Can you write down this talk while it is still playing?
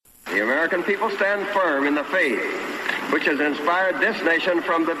the American people stand firm in the faith which has inspired this nation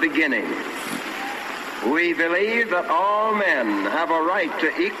from the beginning. We believe that all men have a right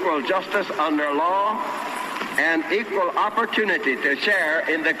to equal justice under law and equal opportunity to share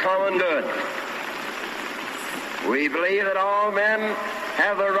in the common good. We believe that all men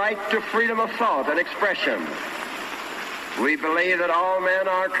have the right to freedom of thought and expression. We believe that all men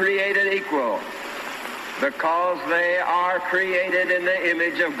are created equal because they are created in the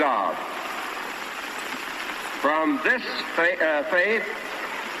image of God. From this faith,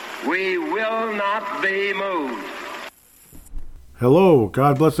 we will not be moved. Hello,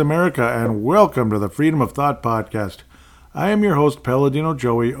 God bless America, and welcome to the Freedom of Thought podcast. I am your host, Palladino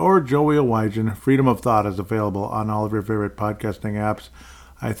Joey, or Joey Owygen. Freedom of Thought is available on all of your favorite podcasting apps.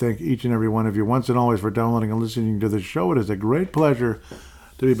 I thank each and every one of you once and always for downloading and listening to the show. It is a great pleasure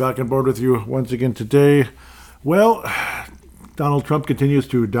to be back on board with you once again today. Well, Donald Trump continues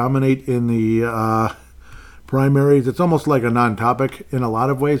to dominate in the primaries. It's almost like a non-topic in a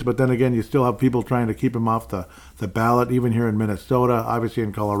lot of ways, but then again, you still have people trying to keep him off the ballot, even here in Minnesota, obviously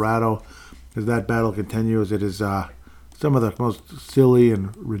in Colorado. As that battle continues, it is some of the most silly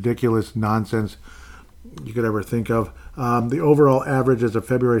and ridiculous nonsense you could ever think of. The overall average as of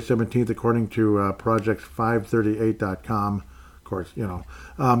February 17th, according to project538.com, of course, you know,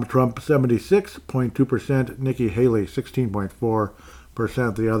 Trump 76.2%, Nikki Haley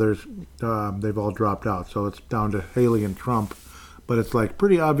 16.4%. The others, they've all dropped out. So it's down to Haley and Trump. But it's like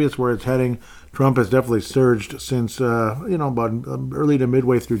pretty obvious where it's heading. Trump has definitely surged since, about early to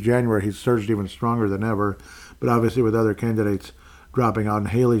midway through January. He's surged even stronger than ever. But obviously with other candidates dropping out, and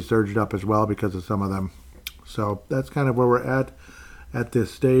Haley surged up as well because of some of them. So that's kind of where we're at this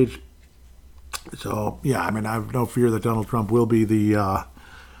stage. So, yeah, I mean, I have no fear that Donald Trump will be the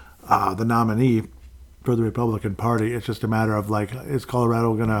nominee for the Republican Party. It's just a matter of, like,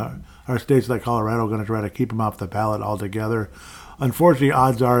 are states like Colorado going to try to keep him off the ballot altogether? Unfortunately,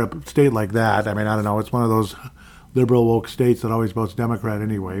 odds are a state like that, I mean, I don't know, it's one of those liberal woke states that always votes Democrat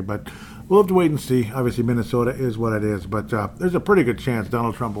anyway, but we'll have to wait and see. Obviously, Minnesota is what it is, but there's a pretty good chance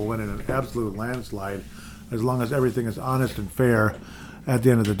Donald Trump will win in an absolute landslide as long as everything is honest and fair at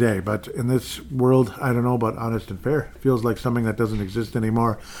the end of the day. But in this world, I don't know about honest and fair. It feels like something that doesn't exist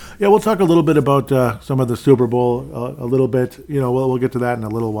anymore. Yeah, we'll talk a little bit about some of the Super Bowl a little bit. You know, we'll get to that in a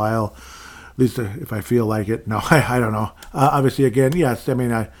little while, at least if I feel like it. No, I don't know. Obviously, again, yes, I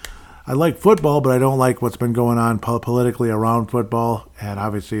mean, I like football, but I don't like what's been going on politically around football, and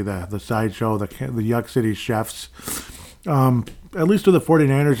obviously the sideshow, the Yuck City Chefs. At least to the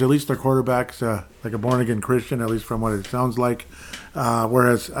 49ers, at least their quarterback's like a born-again Christian, at least from what it sounds like.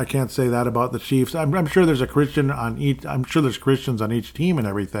 Whereas I can't say that about the Chiefs. I'm sure there's a Christian on each. I'm sure there's Christians on each team and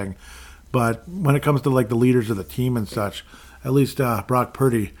everything, but when it comes to like the leaders of the team and such, at least Brock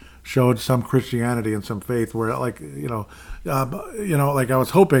Purdy showed some Christianity and some faith. Where like like I was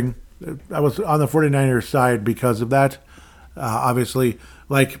hoping. I was on the 49ers side because of that. Obviously,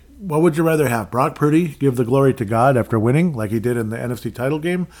 like, what would you rather have? Brock Purdy give the glory to God after winning, like he did in the NFC title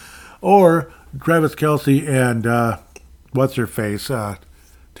game? Or Travis Kelce and, what's-her-face,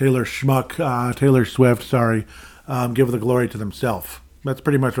 Taylor Swift, give the glory to themselves? That's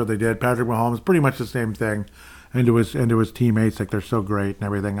pretty much what they did. Patrick Mahomes, pretty much the same thing. And to his teammates, like, they're so great and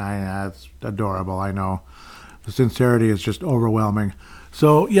everything. It's adorable, I know. The sincerity is just overwhelming.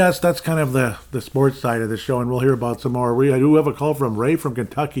 So, yes, that's kind of the sports side of the show, and we'll hear about some more. I do have a call from Ray from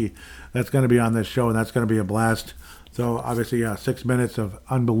Kentucky that's going to be on this show, and that's going to be a blast. So, obviously, 6 minutes of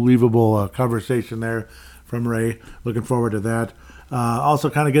unbelievable conversation there from Ray. Looking forward to that. Also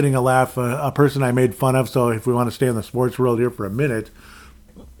kind of getting a laugh, a person I made fun of, so if we want to stay in the sports world here for a minute,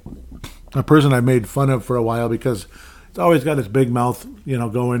 a person I made fun of for a while because it's always got his big mouth,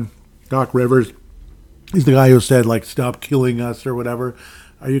 going, Doc Rivers. He's the guy who said, like, stop killing us or whatever.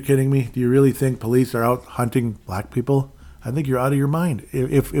 Are you kidding me? Do you really think police are out hunting black people? I think you're out of your mind.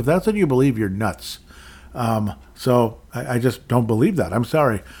 If that's what you believe, you're nuts. So I just don't believe that. I'm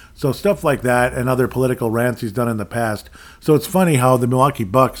sorry. So stuff like that and other political rants he's done in the past. So it's funny how the Milwaukee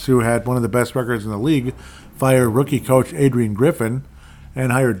Bucks, who had one of the best records in the league, fired rookie coach Adrian Griffin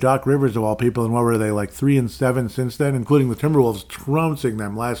and hired Doc Rivers of all people. And what were they, like 3-7 since then, including the Timberwolves trouncing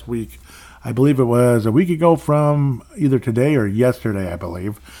them last week. I believe it was a week ago from either today or yesterday, I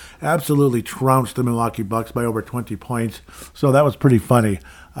believe. Absolutely trounced the Milwaukee Bucks by over 20 points. So that was pretty funny.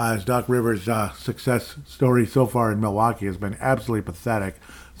 As Doc Rivers' success story so far in Milwaukee has been absolutely pathetic.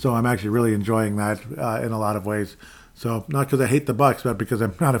 So I'm actually really enjoying that in a lot of ways. So not because I hate the Bucks, but because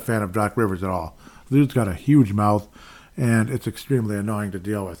I'm not a fan of Doc Rivers at all. The dude's got a huge mouth, and it's extremely annoying to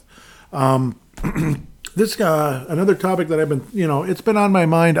deal with. This another topic that I've been, it's been on my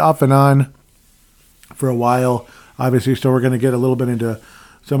mind off and on for a while, obviously. So we're going to get a little bit into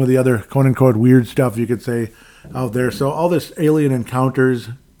some of the other quote unquote weird stuff you could say out there. So all this alien encounters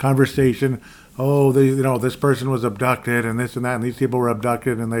conversation. Oh, this person was abducted and this and that, and these people were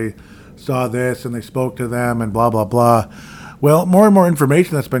abducted and they saw this and they spoke to them and blah blah blah. Well, more and more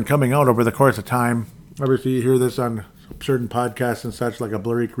information that's been coming out over the course of time. Obviously, you hear this on certain podcasts and such, like a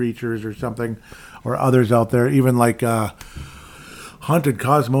Blurry Creatures or something, or others out there, even like Haunted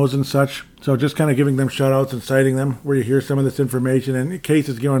Cosmos and such. So just kind of giving them shout-outs and citing them, where you hear some of this information, and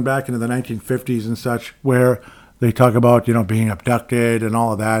cases going back into the 1950s and such, where they talk about, being abducted and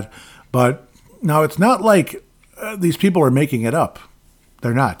all of that. But now it's not like these people are making it up.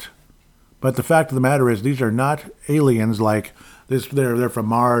 They're not. But the fact of the matter is, these are not aliens like this. They're from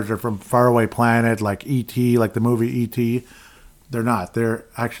Mars or from faraway planet like E.T., like the movie E.T. They're not. They're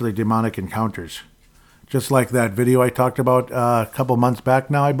actually demonic encounters. Just like that video I talked about a couple months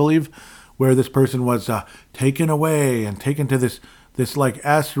back now, I believe, where this person was taken away and taken to this like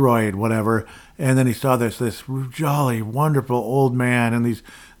asteroid, whatever, and then he saw this jolly, wonderful old man and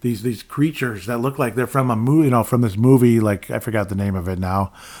these creatures that look like they're from a movie, from this movie, like I forgot the name of it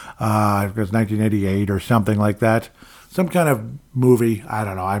now. It was 1988 or something like that. Some kind of movie, I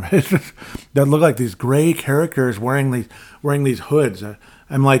don't know. That look like these gray characters wearing these hoods.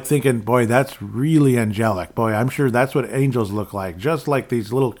 I'm like thinking, boy, that's really angelic. Boy, I'm sure that's what angels look like, just like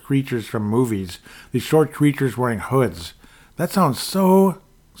these little creatures from movies. These short creatures wearing hoods. That sounds so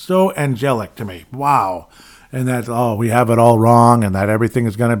angelic to me. Wow. And that, we have it all wrong and that everything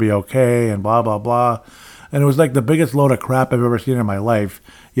is going to be okay and blah, blah, blah. And it was like the biggest load of crap I've ever seen in my life.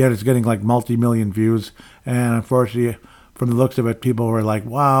 Yet it's getting like multi-million views. And unfortunately, from the looks of it, people were like,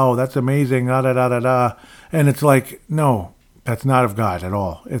 wow, that's amazing, da-da-da-da-da. And it's like, no, that's not of God at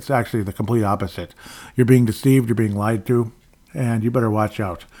all. It's actually the complete opposite. You're being deceived, you're being lied to, and you better watch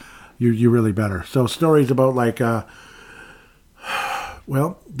out. You really better. So stories about like,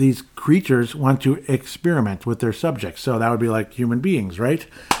 these creatures want to experiment with their subjects. So that would be like human beings, right?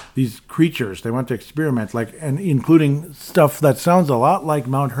 These creatures, they want to experiment, and including stuff that sounds a lot like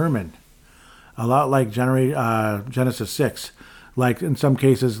Mount Hermon, a lot like Genesis 6. Like in some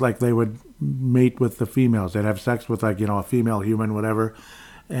cases, like they would mate with the females. They'd have sex with a female human, whatever,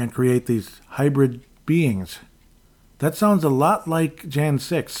 and create these hybrid beings. That sounds a lot like Jan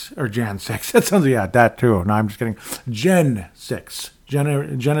 6. That sounds, that too. No, I'm just kidding. Gen 6.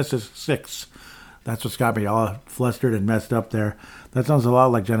 Genesis 6. That's what's got me all flustered and messed up there. That sounds a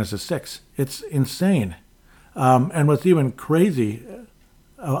lot like Genesis 6. It's insane. And what's even crazy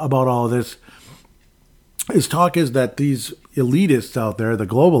about all of this is that these elitists out there, the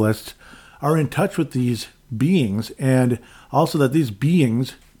globalists, are in touch with these beings, and also that these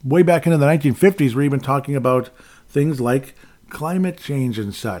beings, way back into the 1950s, were even talking about things like climate change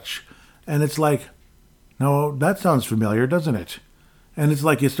and such. And it's like, no, that sounds familiar, doesn't it? And it's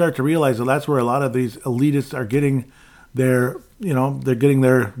like you start to realize that that's where a lot of these elitists are getting their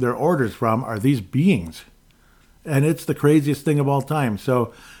orders from, are these beings. And it's the craziest thing of all time.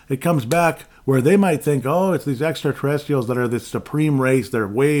 So it comes back where they might think, it's these extraterrestrials that are this supreme race. They're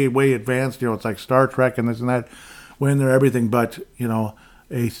way, way advanced. It's like Star Trek and this and that, when they're everything but,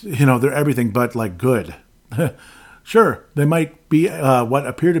 they're everything but like good. Sure, they might be what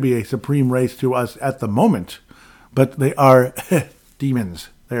appear to be a supreme race to us at the moment, but they are demons.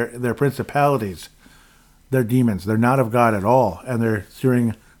 They're principalities. They're demons. They're not of God at all, and they're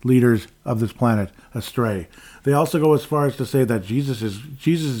steering leaders of this planet astray. They also go as far as to say that Jesus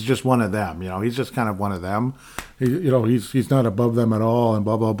is just one of them. He's just kind of one of them. He's not above them at all, and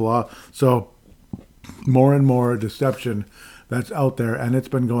blah blah blah. So more and more deception that's out there, and it's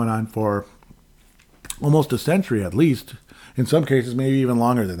been going on for almost a century at least. In some cases, maybe even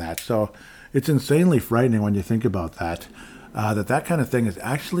longer than that. So it's insanely frightening when you think about that. That kind of thing is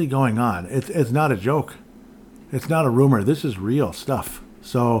actually going on. It's not a joke. It's not a rumor. This is real stuff.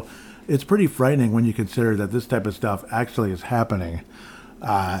 So it's pretty frightening when you consider that this type of stuff actually is happening,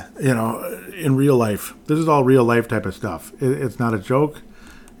 in real life. This is all real life type of stuff. It's not a joke.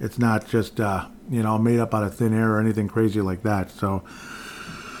 It's not just, made up out of thin air or anything crazy like that. So,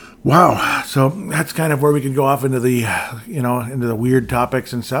 wow. So that's kind of where we can go off into the, into the weird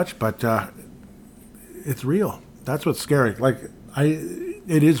topics and such. But it's real. That's what's scary.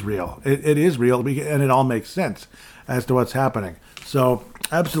 It is real. It is real, and it all makes sense as to what's happening. So,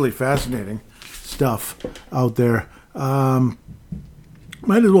 absolutely fascinating stuff out there.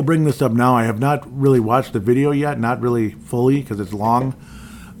 Might as well bring this up now. I have not really watched the video yet, not really fully because it's long.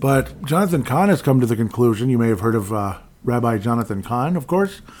 But Jonathan Cahn has come to the conclusion, you may have heard of Rabbi Jonathan Cahn, of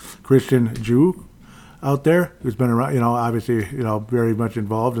course, Christian Jew, out there who's been around, obviously, very much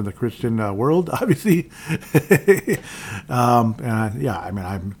involved in the Christian world, obviously. And yeah, I'm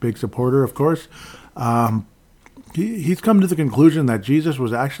a big supporter, of course. He's come to the conclusion that Jesus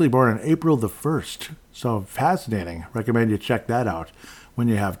was actually born on April the 1st. So fascinating. Recommend you check that out when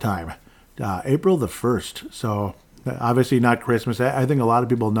you have time. April the 1st. So obviously not Christmas. I think a lot of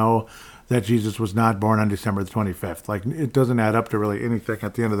people know that Jesus was not born on December the 25th. Like, it doesn't add up to really anything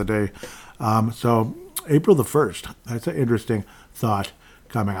at the end of the day. So April the 1st. That's an interesting thought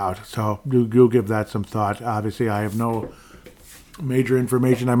coming out. So do give that some thought. Obviously, I have no major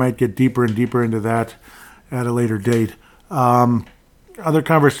information. I might get deeper and deeper into that at a later date. Other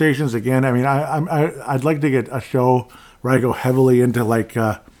conversations, again, I'd like to get a show where I go heavily into like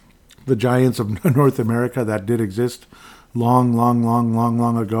the giants of North America that did exist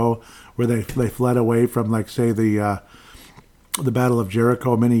long ago, where they fled away from, like, say, the Battle of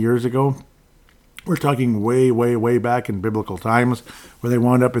Jericho many years ago. We're talking way back in biblical times, where they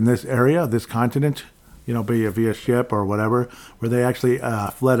wound up in this area, this continent, be it via ship or whatever, where they actually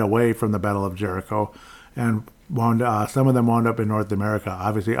fled away from the Battle of Jericho, and some of them wound up in North America,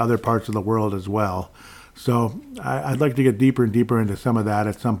 obviously other parts of the world as well. So I'd like to get deeper and deeper into some of that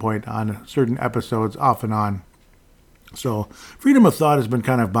at some point on certain episodes, off and on. So freedom of thought has been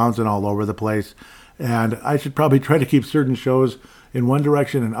kind of bouncing all over the place, and I should probably try to keep certain shows in one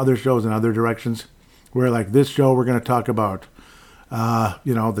direction and other shows in other directions, where, like, this show we're going to talk about,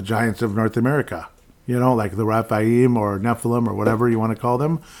 the giants of North America, like the Rephaim or Nephilim or whatever you want to call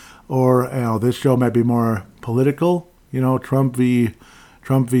them. Or, this show might be more political, Trump v.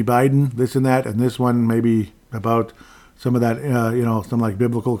 Biden, this and that. And this one maybe about some of that, some like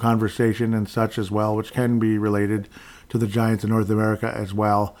biblical conversation and such as well, which can be related to the giants of North America as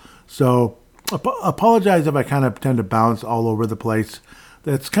well. So apologize if I kind of tend to bounce all over the place.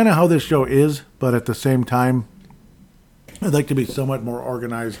 That's kind of how this show is, but at the same time, I'd like to be somewhat more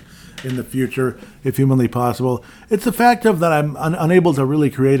organized in the future, if humanly possible. It's the fact of that I'm unable to really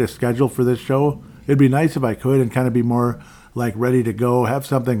create a schedule for this show. It'd be nice if I could and kind of be more like ready to go, have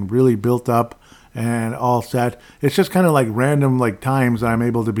something really built up and all set. It's just kind of like random like times that I'm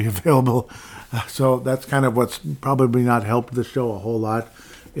able to be available. So that's kind of what's probably not helped the show a whole lot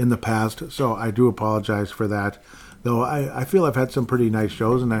in the past. So I do apologize for that. Though I feel I've had some pretty nice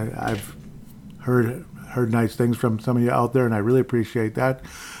shows, and I've heard nice things from some of you out there, and I really appreciate that.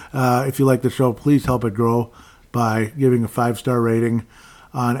 If you like the show, please help it grow by giving a 5-star rating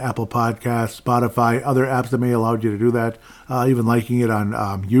on Apple Podcasts, Spotify, other apps that may allow you to do that. Even liking it on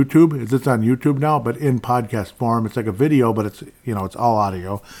YouTube. It's on YouTube now, but in podcast form. It's like a video, but it's it's all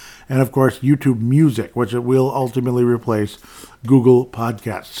audio. And of course, YouTube Music, which it will ultimately replace Google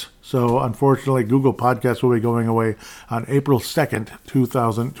Podcasts. So unfortunately, Google Podcasts will be going away on April 2nd,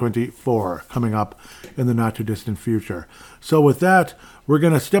 2024, coming up in the not too distant future. So with that, we're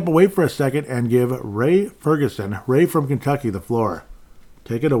going to step away for a second and give Ray Ferguson, Ray from Kentucky, the floor.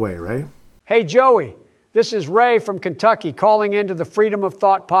 Take it away, Ray. Hey, Joey. This is Ray from Kentucky calling into the Freedom of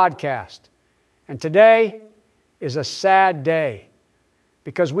Thought podcast. And today is a sad day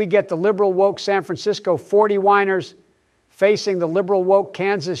because we get the liberal woke San Francisco 40-winers facing the liberal woke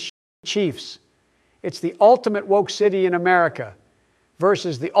Kansas Chiefs. It's the ultimate woke city in America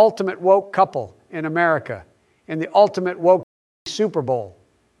versus the ultimate woke couple in America in the ultimate woke Super Bowl.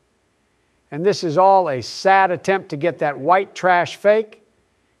 And this is all a sad attempt to get that white trash fake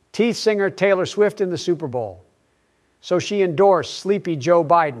Teeth singer Taylor Swift in the Super Bowl. So she endorsed Sleepy Joe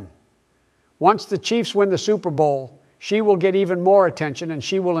Biden. Once the Chiefs win the Super Bowl, she will get even more attention and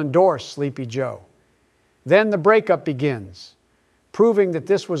she will endorse Sleepy Joe. Then the breakup begins, proving that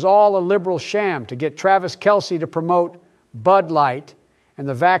this was all a liberal sham to get Travis Kelce to promote Bud Light and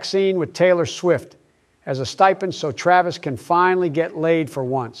the vaccine with Taylor Swift as a stipend so Travis can finally get laid for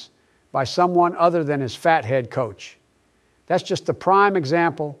once by someone other than his fathead coach. That's just the prime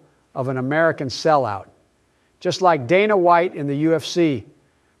example of an American sellout. Just like Dana White in the UFC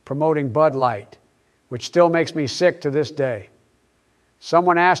promoting Bud Light, which still makes me sick to this day.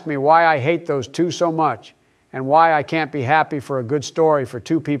 Someone asked me why I hate those two so much and why I can't be happy for a good story for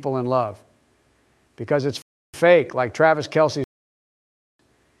two people in love. Because it's fake, like Travis Kelce's.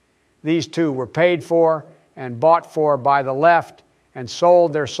 These two were paid for and bought for by the left and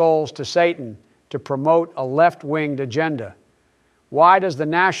sold their souls to Satan to promote a left-winged agenda. Why does the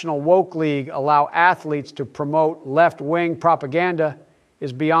National Woke League allow athletes to promote left-wing propaganda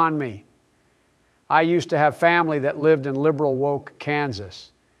is beyond me. I used to have family that lived in liberal woke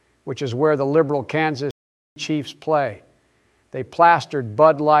Kansas, which is where the liberal Kansas Chiefs play. They plastered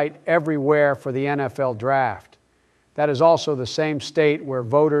Bud Light everywhere for the NFL draft. That is also the same state where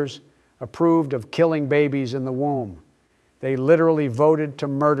voters approved of killing babies in the womb. They literally voted to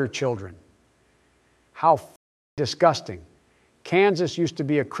murder children. How disgusting. Kansas used to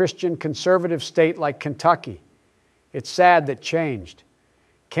be a Christian conservative state like Kentucky. It's sad that changed.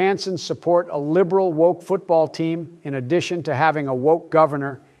 Kansans support a liberal woke football team in addition to having a woke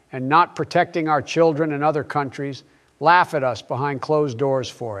governor and not protecting our children in other countries, laugh at us behind closed doors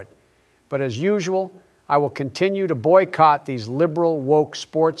for it. But as usual, I will continue to boycott these liberal woke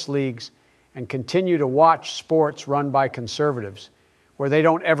sports leagues and continue to watch sports run by conservatives where they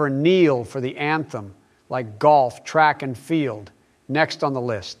don't ever kneel for the anthem like golf, track, and field. Next on the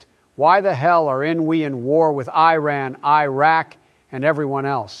list, why the hell are we in war with Iran, Iraq, and everyone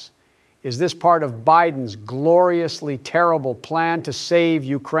else? Is this part of Biden's gloriously terrible plan to save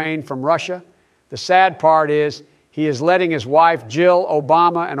Ukraine from Russia? The sad part is he is letting his wife, Jill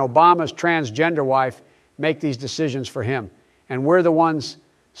Obama, and Obama's transgender wife make these decisions for him. And we're the ones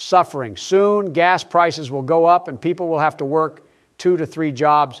suffering. Soon, gas prices will go up and people will have to work 2 to 3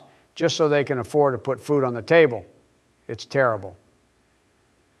 jobs just so they can afford to put food on the table. It's terrible.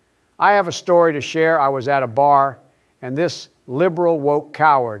 I have a story to share. I was at a bar, and this liberal woke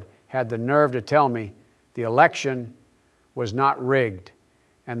coward had the nerve to tell me the election was not rigged,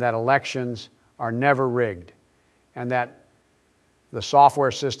 and that elections are never rigged, and that the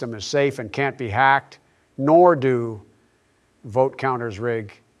software system is safe and can't be hacked, nor do vote counters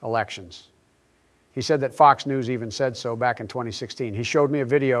rig elections. He said that Fox News even said so back in 2016. He showed me a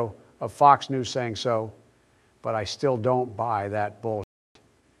video of Fox News saying so, but I still don't buy that bullshit.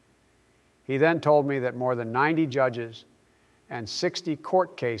 He then told me that more than 90 judges and 60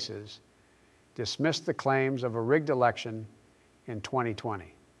 court cases dismissed the claims of a rigged election in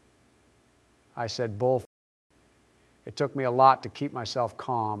 2020. I said, bull. It took me a lot to keep myself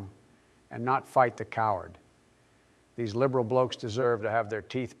calm and not fight the coward. These liberal blokes deserve to have their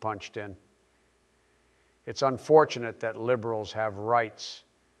teeth punched in. It's unfortunate that liberals have rights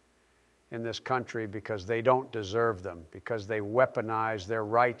in this country because they don't deserve them, because they weaponize their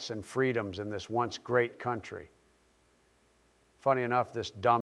rights and freedoms in this once great country. Funny enough, this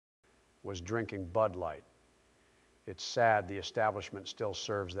dumb was drinking Bud Light. It's sad the establishment still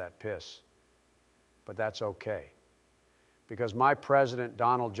serves that piss, but that's okay. Because my president,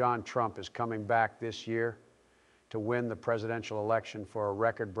 Donald John Trump, is coming back this year to win the presidential election for a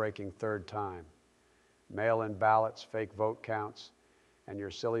record-breaking 3rd time. Mail-in ballots, fake vote counts, and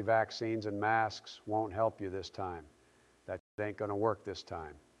your silly vaccines and masks won't help you this time. That ain't gonna work this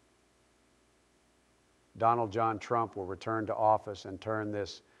time. Donald John Trump will return to office and turn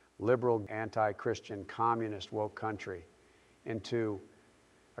this liberal, anti-Christian, communist woke country into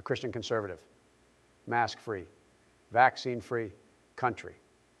a Christian conservative, mask-free, vaccine-free country.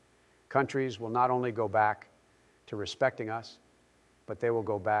 Countries will not only go back to respecting us, but they will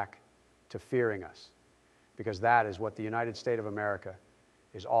go back to fearing us, because that is what the United States of America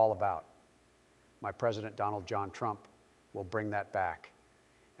is all about. My President, Donald John Trump, will bring that back.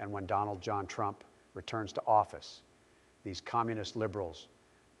 And when Donald John Trump returns to office, these communist liberals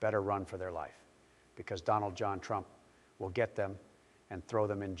better run for their life, because Donald John Trump will get them and throw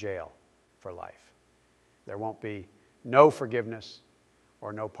them in jail for life. There won't be no forgiveness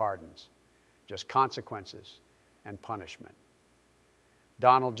or no pardons, just consequences and punishment.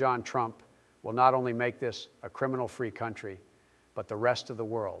 Donald John Trump will not only make this a criminal-free country, but the rest of the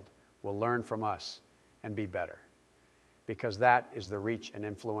world will learn from us and be better. Because that is the reach and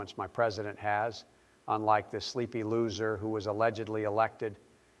influence my president has, unlike this sleepy loser who was allegedly elected.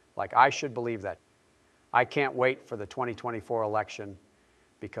 Like, I should believe that. I can't wait for the 2024 election,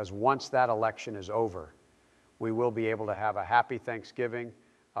 because once that election is over, we will be able to have a happy Thanksgiving,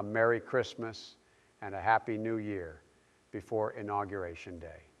 a Merry Christmas, and a Happy New Year before Inauguration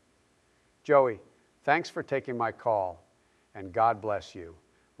Day. Joey, thanks for taking my call, and God bless you.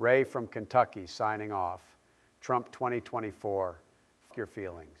 Ray from Kentucky signing off. Trump 2024, your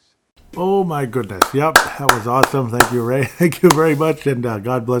feelings. Oh my goodness. Yep, that was awesome. Thank you, Ray. Thank you very much, and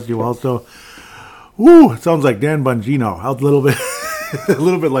God bless you also. Woo, it sounds like Dan Bongino. Out a little bit, a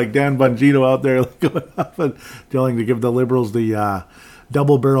little bit like Dan Bongino out there going up and telling to give the liberals the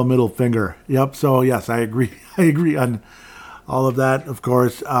double barrel middle finger. Yep. So yes, I agree. I agree on all of that. Of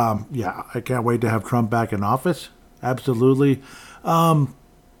course. Yeah, I can't wait to have Trump back in office. Absolutely.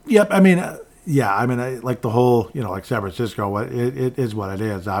 Yep. I mean, like the whole, like San Francisco. It is what it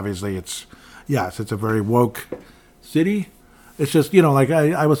is. Obviously, it's a very woke city. It's just, like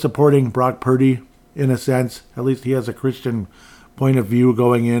I was supporting Brock Purdy in a sense. At least he has a Christian point of view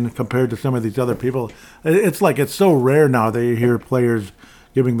going in compared to some of these other people. It's like it's so rare now that you hear players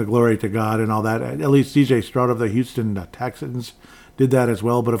giving the glory to God and all that. At least C.J. Stroud of the Houston Texans did that as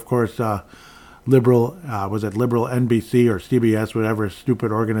well. But of course, liberal liberal NBC or CBS, whatever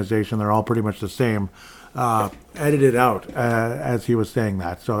stupid organization, they're all pretty much the same. Edited out as he was saying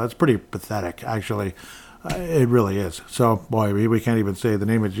that. So that's pretty pathetic, actually. It really is. So, boy, we can't even say the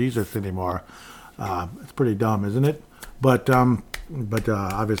name of Jesus anymore. It's pretty dumb, isn't it? But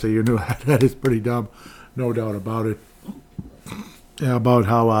obviously you knew that is pretty dumb, no doubt about it. Yeah, about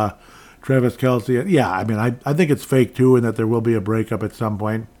how Travis Kelce, yeah, I mean, I think it's fake too, and that there will be a breakup at some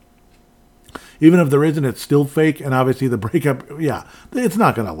point. Even if there isn't, it's still fake, and obviously the breakup, yeah, it's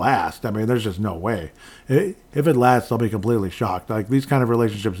not going to last. I mean, there's just no way. If it lasts, I'll be completely shocked. Like, these kind of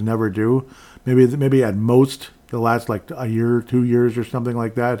relationships never do. Maybe at most they'll last like a year, 2 years or something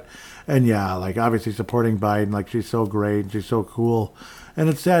like that. And yeah, like, obviously supporting Biden, like, she's so great, she's so cool. And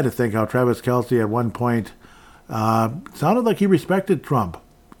it's sad to think how Travis Kelce at one point sounded like he respected Trump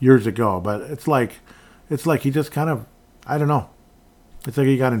years ago, but it's like he just kind of, I don't know. It's like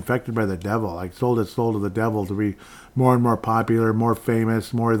he got infected by the devil, like sold his soul to the devil to be more and more popular, more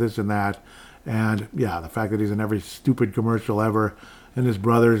famous, more this and that. And yeah, the fact that he's in every stupid commercial ever, and his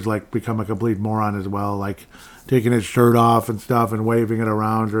brother's like become a complete moron as well, like taking his shirt off and stuff and waving it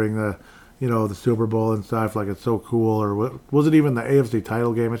around during the, the Super Bowl and stuff, like it's so cool. Or was it even the AFC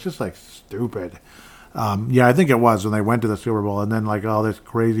title game? It's just like stupid. Yeah, I think it was when they went to the Super Bowl, and then like all this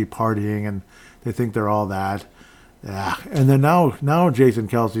crazy partying, and they think they're all that. Yeah, and then now Jason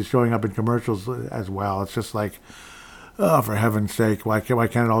Kelce's showing up in commercials as well. It's just like, oh, for heaven's sake, why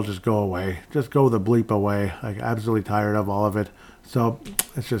can't it all just go away? Just go the bleep away. Like, absolutely tired of all of it. So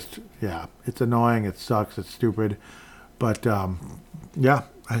it's just, yeah, it's annoying. It sucks. It's stupid. But yeah,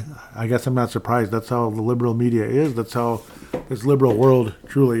 I guess I'm not surprised. That's how the liberal media is. That's how this liberal world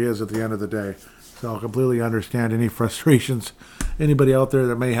truly is at the end of the day. So I completely understand any frustrations anybody out there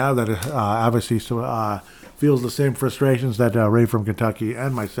that may have that. Obviously, feels the same frustrations that Ray from Kentucky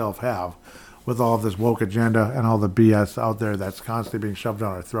and myself have with all of this woke agenda and all the BS out there that's constantly being shoved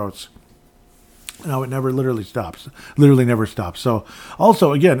down our throats. It never literally stops. Literally never stops. So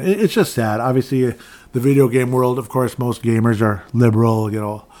also, again, it's just sad. Obviously, the video game world, of course, most gamers are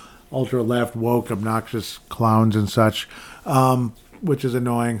liberal, ultra left, woke, obnoxious clowns and such, which is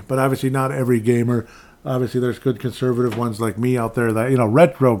annoying. But obviously not every gamer. Obviously, there's good conservative ones like me out there that,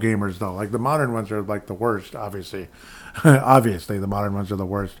 retro gamers, though. Like, the modern ones are, like, the worst, obviously. Obviously, the modern ones are the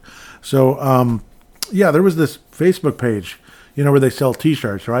worst. So, yeah, there was this Facebook page, where they sell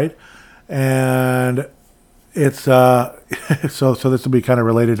T-shirts, right? And it's, so this will be kind of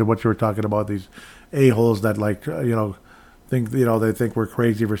related to what you were talking about, these a-holes that, like, think, they think we're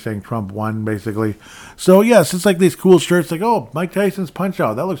crazy for saying Trump won, basically. So, yes, it's like these cool shirts, like, oh, Mike Tyson's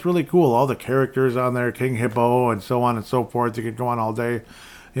Punch-Out. That looks really cool. All the characters on there, King Hippo, and so on and so forth. You could go on all day,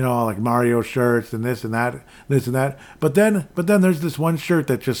 like Mario shirts and this and that. But then there's this one shirt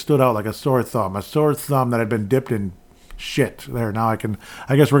that just stood out like a sore thumb that had been dipped in shit. There, now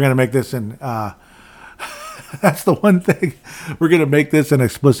I guess we're going to make this in, that's the one thing. We're going to make this an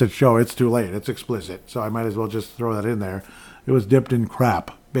explicit show. It's too late. It's explicit. So I might as well just throw that in there. It was dipped in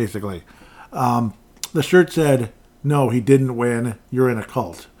crap, basically. The shirt said, "No, he didn't win. You're in a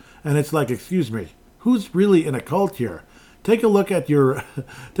cult." And it's like, excuse me, who's really in a cult here? Take a look at your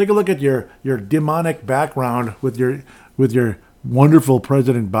demonic background with your wonderful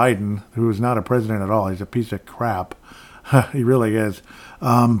President Biden, who is not a president at all. He's a piece of crap. He really is.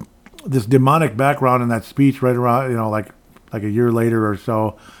 This demonic background in that speech right around, like a year later or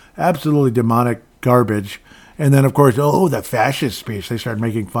so, absolutely demonic garbage. And then, of course, the fascist speech. They started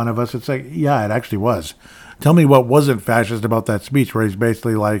making fun of us. It's like, yeah, it actually was. Tell me what wasn't fascist about that speech, where he's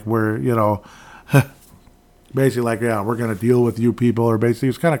basically like, basically like, yeah, we're going to deal with you people, or basically he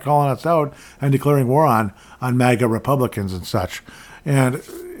was kind of calling us out and declaring war on MAGA Republicans and such. And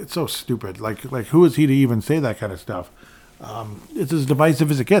it's so stupid. Like who is he to even say that kind of stuff? It's as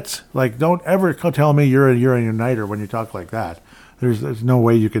divisive as it gets. Like, don't ever tell me you're a uniter when you talk like that. There's no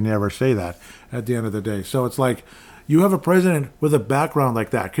way you can ever say that at the end of the day. So it's like, you have a president with a background like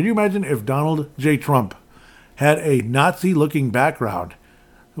that. Can you imagine if Donald J. Trump had a Nazi-looking background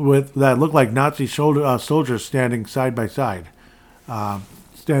with that looked like Nazi soldiers standing side by side,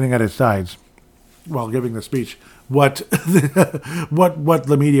 standing at his sides while giving the speech? What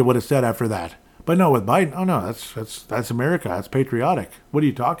the media would have said after that? But no, with Biden, oh no, that's America. That's patriotic. What are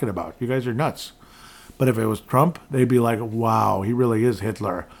you talking about? You guys are nuts. But if it was Trump, they'd be like, wow, he really is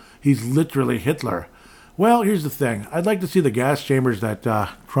Hitler. He's literally Hitler. Well, here's the thing. I'd like to see the gas chambers that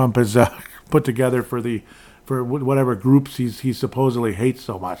Trump has put together for whatever groups he supposedly hates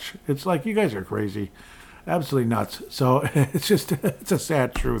so much. It's like, you guys are crazy. Absolutely nuts. So it's a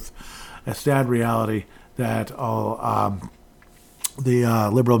sad truth, a sad reality that all the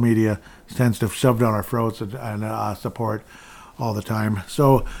liberal media tends to shove down our throats and support all the time.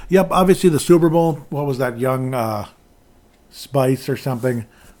 So, yep, obviously the Super Bowl, what was that young Spice or something?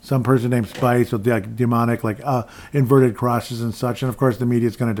 Some person named Spice with like demonic, like inverted crosses and such. And of course, the media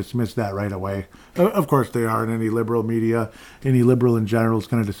is going to dismiss that right away. Of course, they are. In any liberal media, any liberal in general is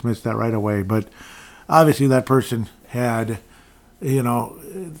going to dismiss that right away. But obviously, that person had,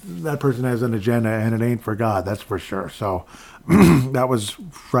 that person has an agenda, and it ain't for God. That's for sure. So that was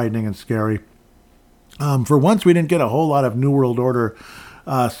frightening and scary. For once, we didn't get a whole lot of New World Order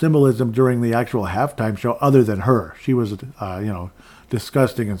symbolism during the actual halftime show, other than her. She was,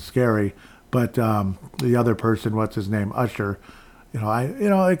 disgusting and scary. But the other person, what's his name, Usher,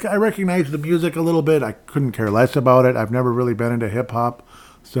 I recognize the music a little bit. I couldn't care less about it. I've never really been into hip hop,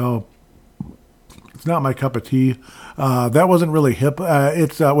 so it's not my cup of tea. That wasn't really hip.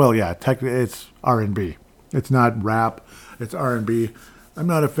 It's it's R&B. It's not rap. It's R&B. I'm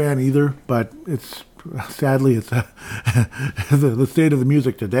not a fan either, but sadly, it's the state of the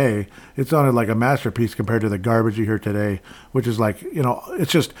music today. It sounded like a masterpiece compared to the garbage you hear today, which is like,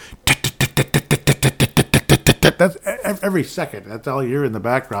 it's just that's every second. That's all you hear in the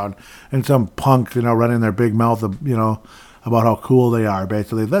background, and some punk, running their big mouth, about how cool they are.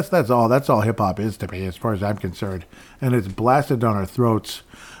 Basically, that's all hip hop is to me, as far as I'm concerned, and it's blasted down our throats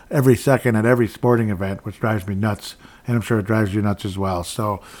every second at every sporting event, which drives me nuts, and I'm sure it drives you nuts as well.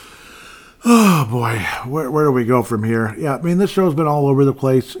 So. Oh boy, where do we go from here? Yeah, I mean, this show's been all over the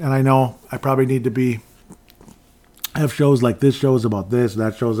place, and I know I probably need to have shows like this show's about this,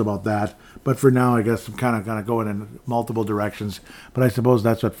 that show's about that. But for now, I guess I'm kind of going in multiple directions. But I suppose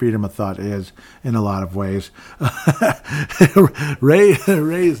that's what freedom of thought is in a lot of ways.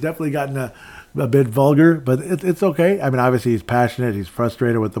 Ray's definitely gotten a bit vulgar, but it's okay. I mean, obviously he's passionate, he's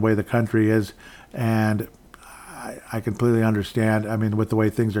frustrated with the way the country is, and I completely understand. I mean, with the way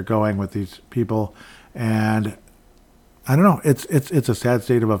things are going with these people, and I don't know. It's a sad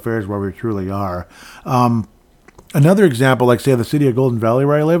state of affairs where we truly are. Another example, like say the city of Golden Valley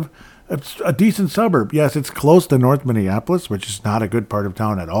where I live, it's a decent suburb. Yes, it's close to North Minneapolis, which is not a good part of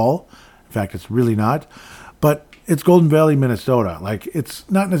town at all. In fact, it's really not. But it's Golden Valley, Minnesota. Like, it's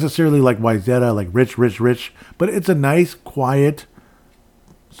not necessarily like Wayzata, like rich, but it's a nice, quiet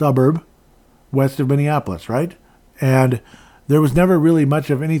suburb west of Minneapolis, right? And there was never really much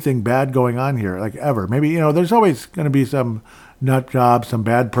of anything bad going on here, like ever. Maybe, there's always going to be some nut job, some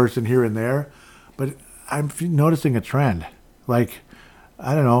bad person here and there. But I'm noticing a trend. Like,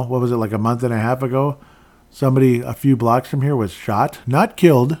 I don't know, what was it, like a month and a half ago? Somebody a few blocks from here was shot, not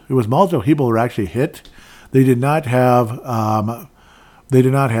killed. It was multiple people who were actually hit. They did not have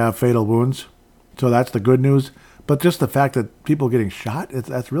fatal wounds. So that's the good news. But just the fact that people getting shot,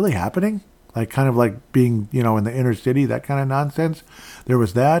 that's really happening. Like kind of like being, in the inner city, that kind of nonsense. There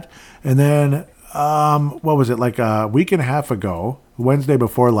was that. And then, what was it, like a week and a half ago, Wednesday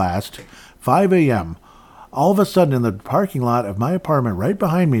before last, 5 a.m., all of a sudden in the parking lot of my apartment right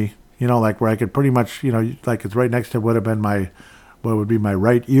behind me, like where I could pretty much, like it's right next to what would be my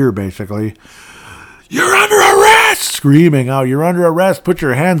right ear, basically. You're under arrest! Screaming out, you're under arrest, put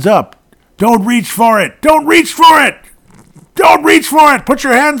your hands up. Don't reach for it! Don't reach for it! Don't reach for it! Put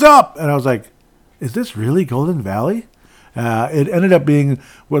your hands up! And I was like, is this really Golden Valley? It ended up being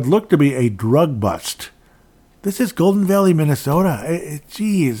what looked to be a drug bust. This is Golden Valley, Minnesota.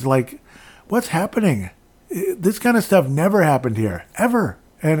 Geez, like, what's happening? This kind of stuff never happened here, ever.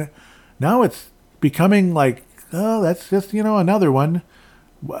 And now it's becoming like, oh, that's just, another one.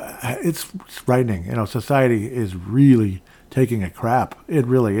 It's frightening. Society is really taking a crap. It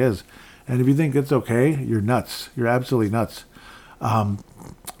really is. And if you think it's okay, you're nuts. You're absolutely nuts.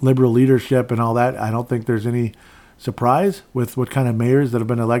 Liberal leadership and all that, I don't think there's any surprise with what kind of mayors that have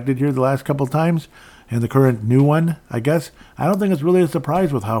been elected here the last couple of times and the current new one, I guess. I don't think it's really a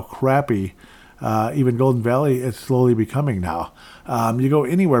surprise with how crappy even Golden Valley is slowly becoming now. You go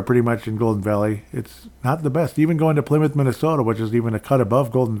anywhere pretty much in Golden Valley, it's not the best. Even going to Plymouth, Minnesota, which is even a cut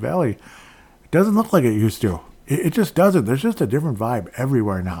above Golden Valley, it doesn't look like it used to. It just doesn't. There's just a different vibe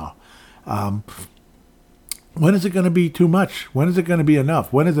everywhere now. When is it going to be too much? When is it going to be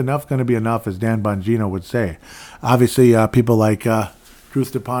enough? When is enough going to be enough, as Dan Bongino would say? Obviously, people like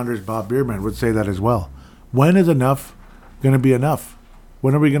Truth to Ponder's Bob Bierman would say that as well. When is enough going to be enough?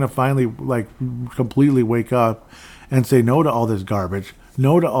 When are we going to finally, completely wake up and say no to all this garbage,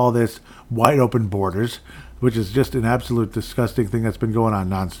 no to all this wide open borders, which is just an absolute disgusting thing that's been going on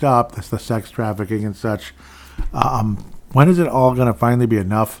nonstop. That's the sex trafficking and such. When is it all going to finally be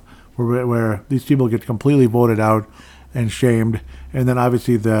enough where these people get completely voted out and shamed. And then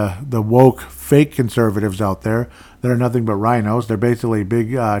obviously the woke fake conservatives out there that are nothing but rhinos. They're basically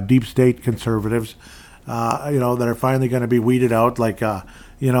big deep state conservatives, that are finally going to be weeded out like,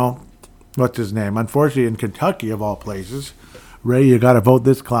 what's his name? Unfortunately, in Kentucky, of all places, Ray, you got to vote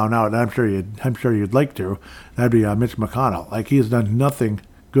this clown out. And I'm sure you'd like to. That'd be Mitch McConnell. Like, he has done nothing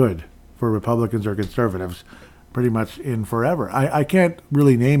good for Republicans or conservatives pretty much in forever. I can't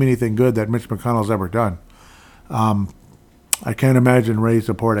really name anything good that Mitch McConnell's ever done. I can't imagine Ray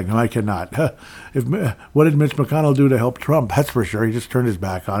supporting him. I cannot. What did Mitch McConnell do to help Trump? That's for sure. He just turned his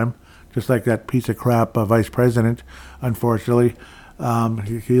back on him, just like that piece of crap vice president, unfortunately.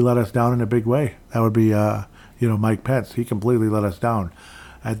 He let us down in a big way. That would be, Mike Pence. He completely let us down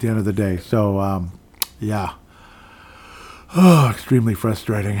at the end of the day. So, yeah. Oh, extremely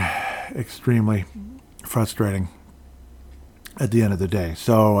frustrating. Extremely frustrating at the end of the day.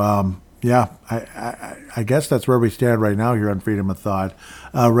 So, yeah, I guess that's where we stand right now here on Freedom of Thought.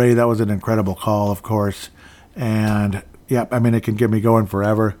 Ray, that was an incredible call, of course. And, yeah, I mean, it can get me going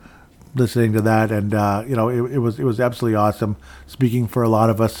forever listening to that. And, it was absolutely awesome, speaking for a lot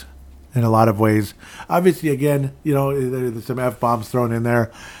of us in a lot of ways. Obviously, again, there's some F-bombs thrown in there.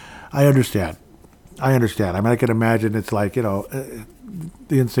 I understand. I mean, I can imagine it's like, the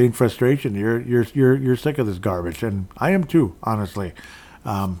insane frustration. You're sick of this garbage, and I am too, honestly.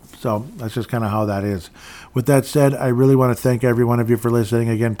 So that's just kind of how that is. With that said, I really want to thank every one of you for listening.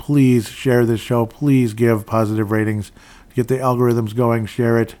 Again, please share this show. Please give positive ratings. Get the algorithms going.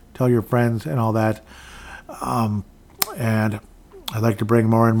 Share it. Tell your friends and all that. And I'd like to bring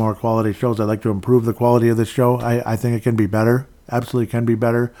more and more quality shows. I'd like to improve the quality of the show. I think it can be better. Absolutely can be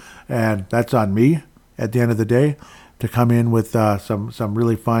better. And that's on me at the end of the day to come in with some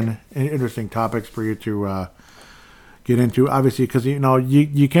really fun and interesting topics for you to get into, obviously, because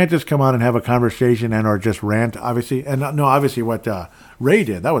you can't just come on and have a conversation and or just rant, obviously. And no, obviously what Ray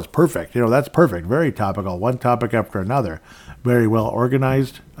did, that was perfect. That's perfect. Very topical, one topic after another. Very well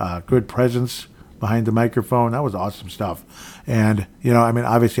organized, good presence behind the microphone. That was awesome stuff. And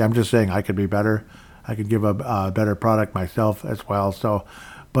obviously I'm just saying I could be better. I could give a better product myself as well. So,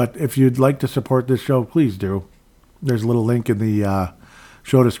 but if you'd like to support this show, please do. There's a little link in the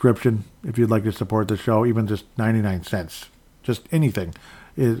show description if you'd like to support the show, even just 99 cents. Just anything.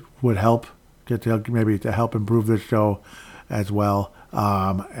 It would help to help improve this show as well.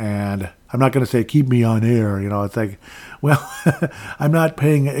 And I'm not going to say keep me on air. It's like, well, I'm not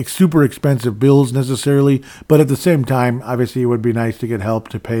paying super expensive bills necessarily, but at the same time, obviously it would be nice to get help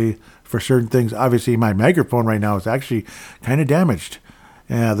to pay for certain things. Obviously my microphone right now is actually kind of damaged.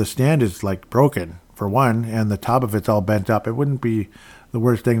 The stand is like broken for one, and the top of it's all bent up. It wouldn't be the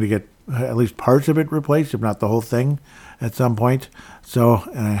worst thing to get at least parts of it replaced, if not the whole thing at some point. So,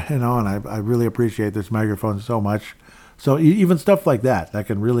 and I really appreciate this microphone so much. So even stuff like that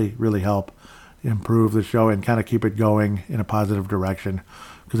can really, really help improve the show and kind of keep it going in a positive direction.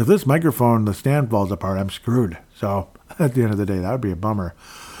 Because if this microphone, the stand falls apart, I'm screwed. So at the end of the day, that would be a bummer.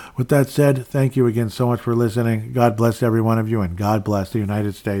 With that said, thank you again so much for listening. God bless every one of you, and God bless the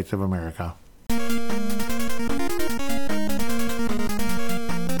United States of America.